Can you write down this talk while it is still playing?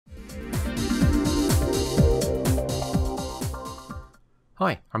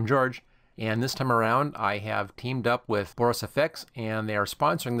Hi, I'm George, and this time around I have teamed up with Boris FX, and they are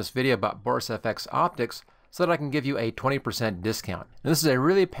sponsoring this video about Boris FX Optics so that I can give you a 20% discount. And this is a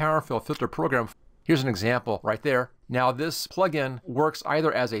really powerful filter program. Here's an example right there. Now this plugin works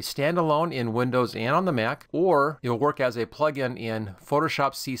either as a standalone in Windows and on the Mac, or it'll work as a plugin in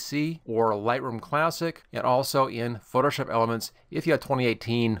Photoshop CC or Lightroom Classic, and also in Photoshop Elements if you have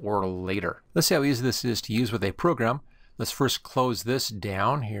 2018 or later. Let's see how easy this is to use with a program. Let's first close this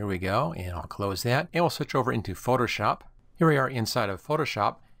down. Here we go, and I'll close that. And we'll switch over into Photoshop. Here we are inside of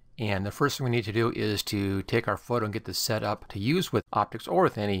Photoshop, and the first thing we need to do is to take our photo and get this set up to use with optics or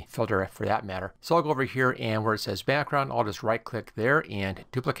with any filter for that matter. So I'll go over here, and where it says background, I'll just right click there and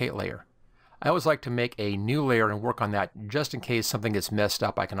duplicate layer. I always like to make a new layer and work on that just in case something gets messed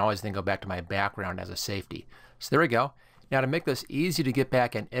up. I can always then go back to my background as a safety. So there we go. Now to make this easy to get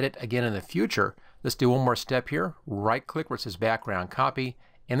back and edit again in the future, let's do one more step here. Right click where it says background, copy,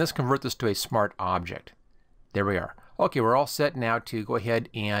 and let's convert this to a smart object. There we are. Okay, we're all set now to go ahead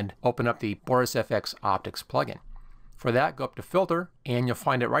and open up the Boris FX Optics plugin. For that, go up to Filter, and you'll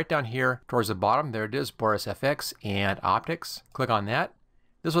find it right down here towards the bottom. There it is, Boris FX and Optics. Click on that.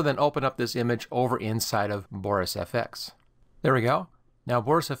 This will then open up this image over inside of Boris FX. There we go. Now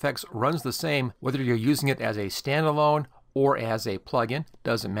Boris FX runs the same whether you're using it as a standalone or as a plugin,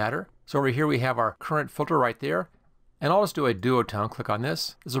 doesn't matter. So over here we have our current filter right there, and I'll just do a duotone. Click on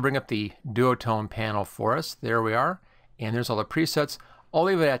this. This will bring up the duotone panel for us. There we are, and there's all the presets. I'll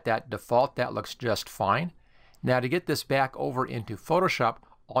leave it at that default. That looks just fine. Now to get this back over into Photoshop,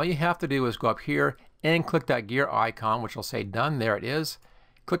 all you have to do is go up here and click that gear icon, which will say done. There it is.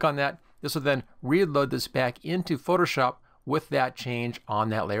 Click on that. This will then reload this back into Photoshop with that change on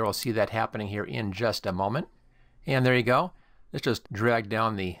that layer. We'll see that happening here in just a moment. And there you go. Let's just drag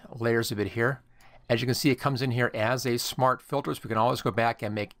down the layers a bit here. As you can see, it comes in here as a smart filter, so we can always go back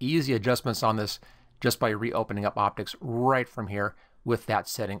and make easy adjustments on this just by reopening up Optics right from here with that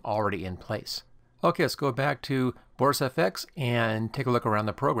setting already in place. Okay, let's go back to Boris FX and take a look around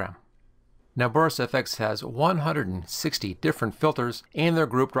the program. Now Boris FX has 160 different filters, and they're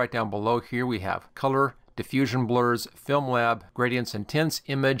grouped right down below here. We have color, diffusion blurs, film lab, gradients and tints,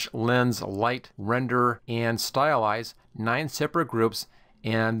 image, lens, light, render, and stylize. 9 separate groups,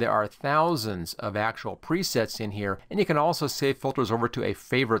 and there are thousands of actual presets in here, and you can also save filters over to a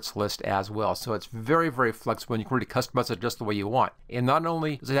favorites list as well. So it's very, very flexible, and you can really customize it just the way you want. And not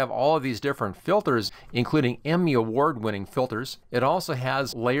only does it have all of these different filters, including Emmy award-winning filters, it also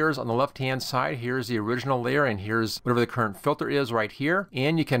has layers on the left-hand side. Here's the original layer, and here's whatever the current filter is right here.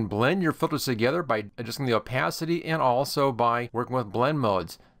 And you can blend your filters together by adjusting the opacity and also by working with blend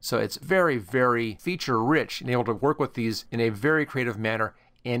modes. So it's very, very feature-rich and able to work with these in a very creative manner.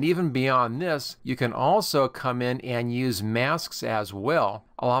 And even beyond this, you can also come in and use masks as well,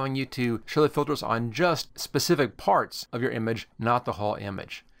 allowing you to show the filters on just specific parts of your image, not the whole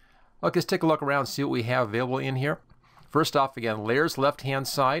image. Okay, let's take a look around and see what we have available in here. First off, again, layers left-hand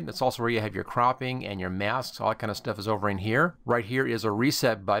side. That's also where you have your cropping and your masks. All that kind of stuff is over in here. Right here is a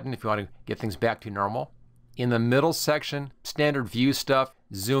reset button if you want to get things back to normal. In the middle section, standard view stuff,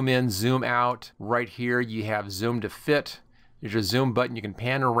 zoom in, zoom out. Right here you have zoom to fit. There's your zoom button. You can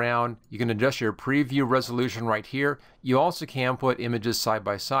pan around. You can adjust your preview resolution right here. You also can put images side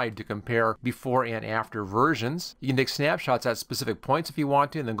by side to compare before and after versions. You can take snapshots at specific points if you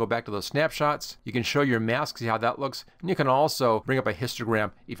want to, and then go back to those snapshots. You can show your mask, see how that looks, and you can also bring up a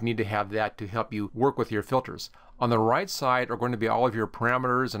histogram if you need to have that to help you work with your filters. On the right side are going to be all of your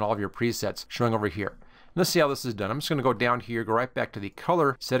parameters and all of your presets showing over here. Let's see how this is done. I'm just going to go down here, go right back to the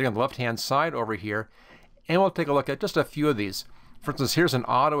color setting on the left-hand side over here, and we'll take a look at just a few of these. For instance, here's an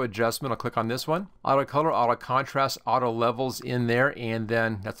auto adjustment. I'll click on this one. Auto color, auto contrast, auto levels in there, and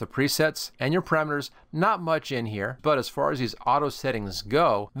then that's the presets and your parameters. Not much in here, but as far as these auto settings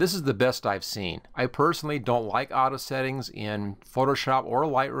go, this is the best I've seen. I personally don't like auto settings in Photoshop or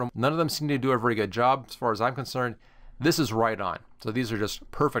Lightroom. None of them seem to do a very good job as far as I'm concerned. This is right on. So these are just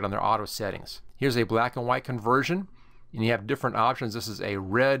perfect on their auto settings. Here's a black and white conversion, and you have different options. This is a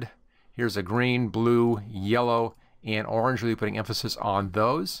red, here's a green, blue, yellow, and orange, really putting emphasis on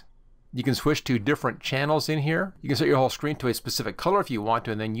those. You can switch to different channels in here. You can set your whole screen to a specific color if you want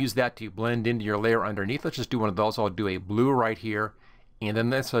to, and then use that to blend into your layer underneath. Let's just do one of those. I'll do a blue right here, and then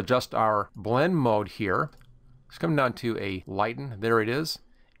let's adjust our blend mode here. Let's come down to a lighten. There it is.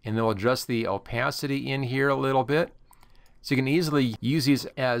 And then we'll adjust the opacity in here a little bit. So you can easily use these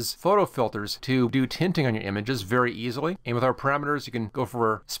as photo filters to do tinting on your images very easily. And with our parameters, you can go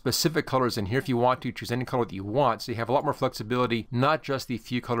for specific colors in here if you want to. Choose any color that you want. So you have a lot more flexibility, not just the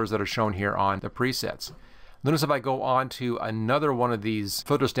few colors that are shown here on the presets. Notice if I go on to another one of these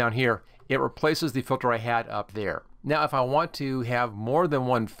filters down here, it replaces the filter I had up there. Now, if I want to have more than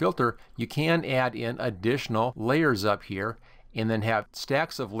one filter, you can add in additional layers up here and then have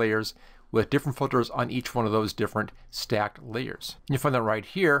stacks of layers with different filters on each one of those different stacked layers. You find that right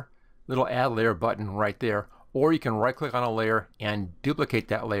here, little add layer button right there, or you can right click on a layer and duplicate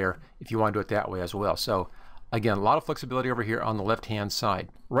that layer if you want to do it that way as well. So again, a lot of flexibility over here on the left hand side.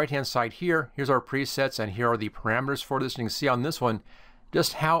 Right hand side here, here's our presets and here are the parameters for this. And you can see on this one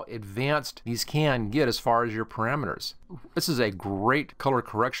just how advanced these can get as far as your parameters. This is a great color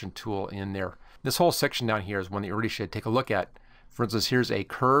correction tool in there. This whole section down here is one that you really should take a look at. For instance, here's a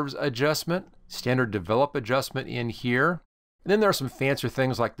curves adjustment, standard develop adjustment in here. And then there are some fancier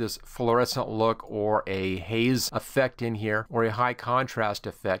things like this fluorescent look or a haze effect in here or a high contrast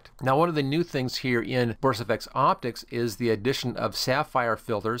effect. Now, one of the new things here in Boris FX Optics is the addition of Sapphire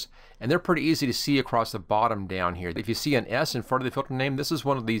Filters, and they're pretty easy to see across the bottom down here. If you see an S in front of the filter name, this is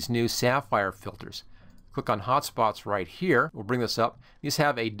one of these new Sapphire Filters. Click on hotspots right here. We'll bring this up. These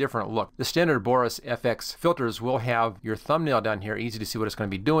have a different look. The standard Boris FX filters will have your thumbnail down here, easy to see what it's going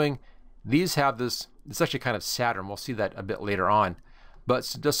to be doing. These have this, it's actually kind of Saturn. We'll see that a bit later on. But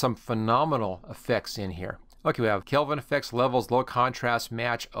it's just some phenomenal effects in here. Okay, we have Kelvin effects, levels, low contrast,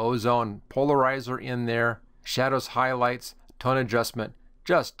 match, ozone, polarizer in there, shadows, highlights, tone adjustment,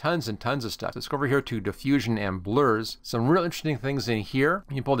 just tons and tons of stuff. Let's go over here to diffusion and blurs. Some real interesting things in here.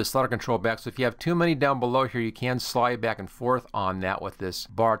 You can pull this slider control back. So if you have too many down below here, you can slide back and forth on that with this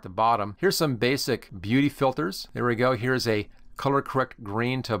bar at the bottom. Here's some basic beauty filters. There we go. Here's a color correct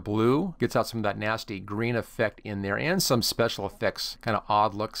green to blue. Gets out some of that nasty green effect in there and some special effects, kind of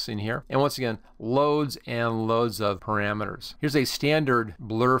odd looks in here. And once again, loads and loads of parameters. Here's a standard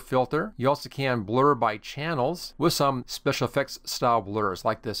blur filter. You also can blur by channels with some special effects style blurs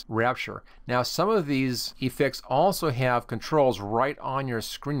like this Rapture. Now, some of these effects also have controls right on your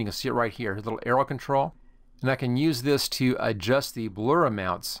screen. You can see it right here, a little arrow control. And I can use this to adjust the blur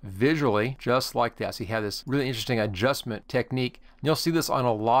amounts visually, just like that. So you have this really interesting adjustment technique. And you'll see this on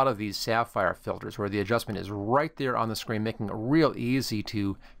a lot of these Sapphire filters where the adjustment is right there on the screen, making it real easy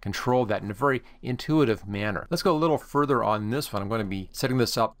to control that in a very intuitive manner. Let's go a little further on this one. I'm going to be setting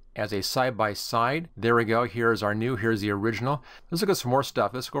this up as a side-by-side. There we go. Here's our new, here's the original. Let's look at some more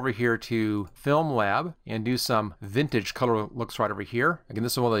stuff. Let's go over here to Film Lab and do some vintage color looks right over here. Again,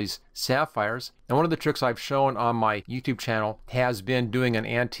 this is one of these sapphires. And one of the tricks I've shown on my YouTube channel has been doing an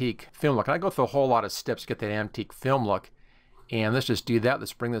antique film look. And I go through a whole lot of steps to get that antique film look. And let's just do that.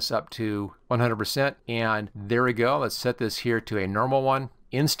 Let's bring this up to 100%. And there we go. Let's set this here to a normal one.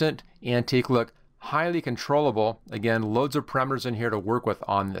 Instant antique look. Highly controllable. Again, loads of parameters in here to work with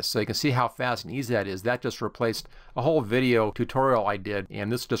on this. So you can see how fast and easy that is. That just replaced a whole video tutorial I did,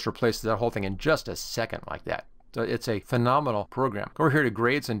 and this just replaces that whole thing in just a second like that. So it's a phenomenal program. Go over here to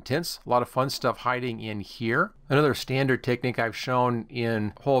grades and tints. A lot of fun stuff hiding in here. Another standard technique I've shown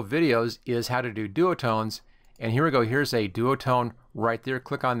in whole videos is how to do duotones. And here we go. Here's a duotone right there.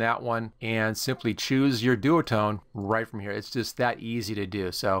 Click on that one and simply choose your duotone right from here. It's just that easy to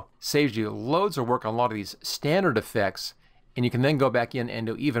do. So saves you loads of work on a lot of these standard effects. And you can then go back in and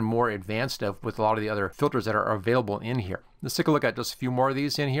do even more advanced stuff with a lot of the other filters that are available in here. Let's take a look at just a few more of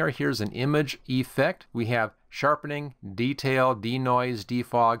these in here. Here's an image effect. We have sharpening, detail, denoise,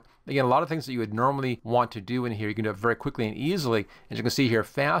 defog. Again, a lot of things that you would normally want to do in here, you can do it very quickly and easily. As you can see here,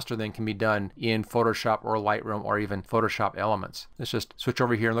 faster than can be done in Photoshop or Lightroom or even Photoshop Elements. Let's just switch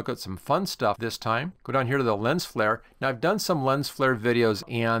over here and look at some fun stuff this time. Go down here to the lens flare. Now, I've done some lens flare videos,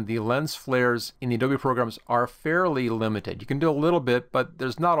 and the lens flares in the Adobe programs are fairly limited. You can do a little bit, but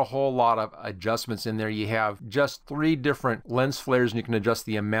there's not a whole lot of adjustments in there. You have just 3 different lens flares, and you can adjust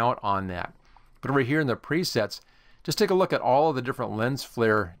the amount on that. But over here in the presets, just take a look at all of the different lens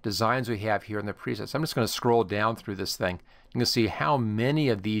flare designs we have here in the presets. I'm just going to scroll down through this thing. You can see how many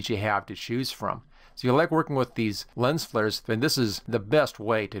of these you have to choose from. So you like working with these lens flares, then this is the best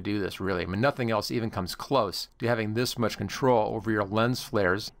way to do this, really. I mean, nothing else even comes close to having this much control over your lens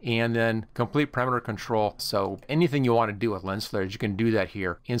flares, and then complete parameter control. So anything you want to do with lens flares, you can do that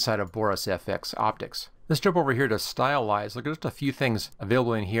here inside of Boris FX Optics. Let's jump over here to Stylize. Look at just a few things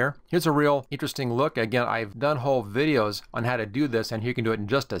available in here. Here's a real interesting look. Again, I've done whole videos on how to do this, and here you can do it in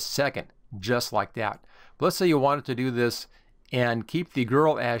just a second, just like that. But let's say you wanted to do this and keep the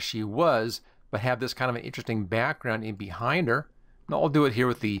girl as she was, but have this kind of an interesting background in behind her. And I'll do it here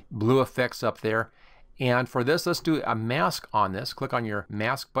with the blue effects up there. And for this, let's do a mask on this. Click on your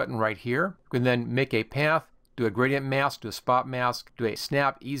mask button right here. You can then make a path, do a gradient mask, do a spot mask, do a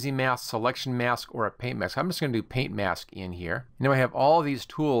snap, easy mask, selection mask, or a paint mask. I'm just going to do paint mask in here. Now I have all these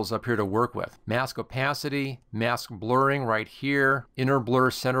tools up here to work with. Mask opacity, mask blurring right here, inner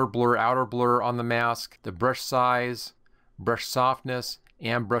blur, center blur, outer blur on the mask, the brush size, brush softness,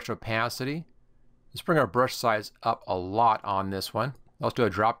 and brush opacity. Let's bring our brush size up a lot on this one. Let's do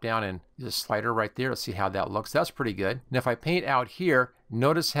a drop down and use a slider right there. Let's see how that looks. That's pretty good. And if I paint out here,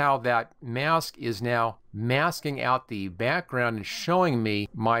 notice how that mask is now masking out the background and showing me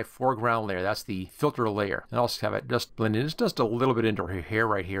my foreground layer. That's the filter layer. And I'll just have it just blend in just a little bit into her hair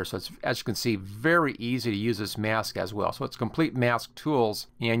right here. So it's, as you can see, very easy to use this mask as well. So it's complete mask tools,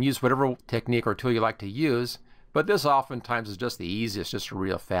 and use whatever technique or tool you like to use. But this oftentimes is just the easiest, just a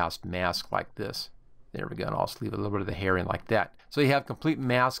real fast mask like this. There we go, and I'll just leave a little bit of the hair in like that. So you have complete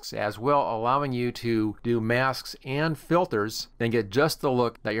masks as well, allowing you to do masks and filters and get just the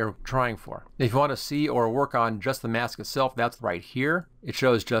look that you're trying for. If you want to see or work on just the mask itself, that's right here. It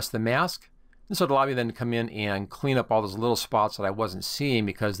shows just the mask. This would allow me then to come in and clean up all those little spots that I wasn't seeing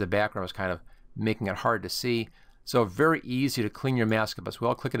because the background was kind of making it hard to see. So very easy to clean your mask up as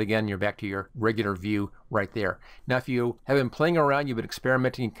well. Click it again and you're back to your regular view right there. Now if you have been playing around, you've been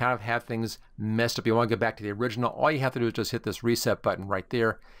experimenting, you kind of have things messed up, you want to go back to the original, all you have to do is just hit this reset button right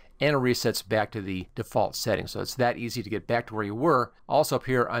there, and it resets back to the default settings. So it's that easy to get back to where you were. Also up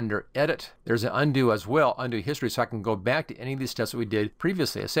here under edit, there's an undo as well, undo history, so I can go back to any of these steps that we did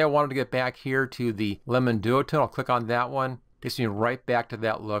previously. Say I wanted to get back here to the lemon duotone, I'll click on that one. Takes me right back to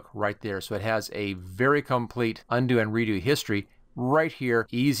that look right there. So it has a very complete undo and redo history right here,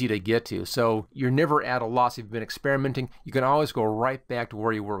 easy to get to. So you're never at a loss if you've been experimenting. You can always go right back to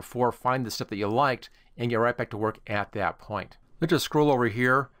where you were before, find the stuff that you liked, and get right back to work at that point. Let's just scroll over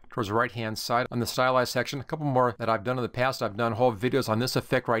here towards the right hand side on the Stylize section. A couple more that I've done in the past. I've done whole videos on this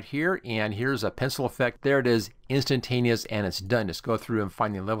effect right here, and here's a pencil effect. There it is, instantaneous, and it's done. Just go through and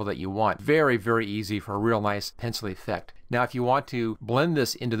find the level that you want. Very, very easy for a real nice pencil effect. Now if you want to blend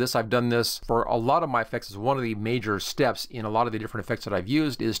this into this, I've done this for a lot of my effects. It's one of the major steps in a lot of the different effects that I've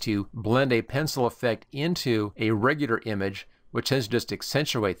used is to blend a pencil effect into a regular image, which tends to just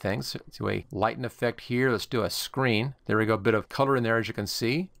accentuate things. Let's do a lighten effect here. Let's do a screen. There we go, a bit of color in there as you can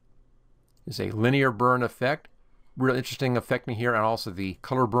see. There's a linear burn effect. Real interesting effect in here, and also the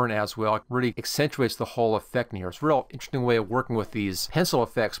color burn as well. It really accentuates the whole effect in here. It's a real interesting way of working with these pencil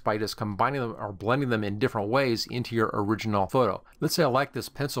effects by just combining them or blending them in different ways into your original photo. Let's say I like this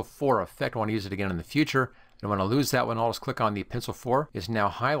pencil 4 effect. I want to use it again in the future. And when I lose that one, I'll just click on the pencil 4. It's now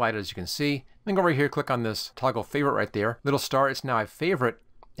highlighted as you can see. Then go over here, click on this toggle favorite right there. Little star, it's now a favorite.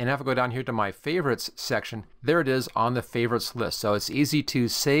 And if I go down here to my favorites section, there it is on the favorites list. So it's easy to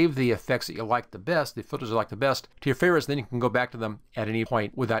save the effects that you like the best, the filters you like the best, to your favorites. Then you can go back to them at any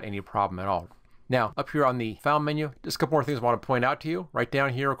point without any problem at all. Now, up here on the file menu, just a couple more things I want to point out to you. Right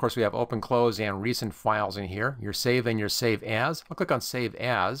down here, of course, we have open, close, and recent files in here. Your save and your save as. I'll click on save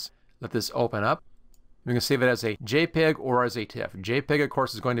as. Let this open up. We can save it as a JPEG or as a TIFF. JPEG, of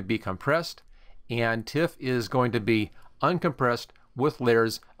course, is going to be compressed, and TIFF is going to be uncompressed with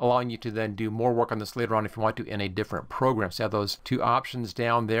layers, allowing you to then do more work on this later on if you want to in a different program. So you have those two options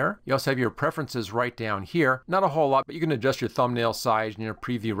down there. You also have your preferences right down here. Not a whole lot, but you can adjust your thumbnail size and your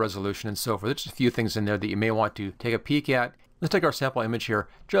preview resolution and so forth. There's just a few things in there that you may want to take a peek at. Let's take our sample image here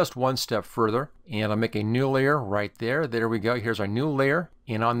just one step further, and I'll make a new layer right there. There we go. Here's our new layer.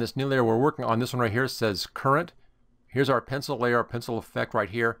 And on this new layer, we're working on this one right here. It says current. Here's our pencil layer, our pencil effect right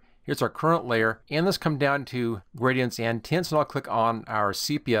here. Here's our current layer, and let's come down to gradients and tints, and I'll click on our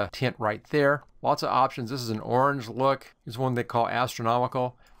sepia tint right there. Lots of options. This is an orange look. Here's one they call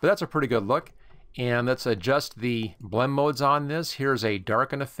astronomical, but that's a pretty good look. And let's adjust the blend modes on this. Here's a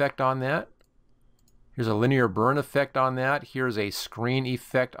darken effect on that. Here's a linear burn effect on that. Here's a screen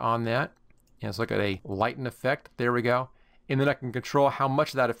effect on that. And let's look at a lighten effect. There we go. And then I can control how much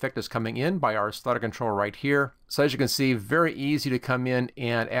of that effect is coming in by our slider control right here. So as you can see, very easy to come in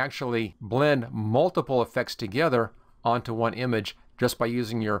and actually blend multiple effects together onto one image just by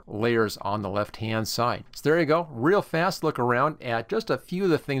using your layers on the left-hand side. So there you go, real fast look around at just a few of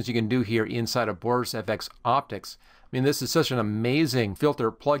the things you can do here inside of Boris FX Optics. I mean, this is such an amazing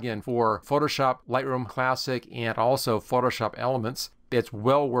filter plugin for Photoshop, Lightroom Classic, and also Photoshop Elements. It's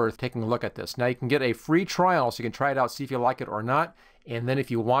well worth taking a look at this. Now you can get a free trial, so you can try it out, see if you like it or not. And then if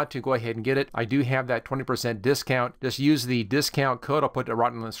you want to, go ahead and get it. I do have that 20% discount. Just use the discount code. I'll put it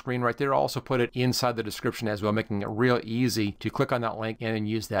right on the screen right there. I'll also put it inside the description as well, making it real easy to click on that link and then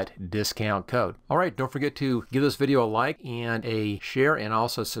use that discount code. All right, don't forget to give this video a like and a share, and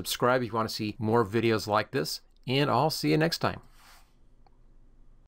also subscribe if you want to see more videos like this. And I'll see you next time.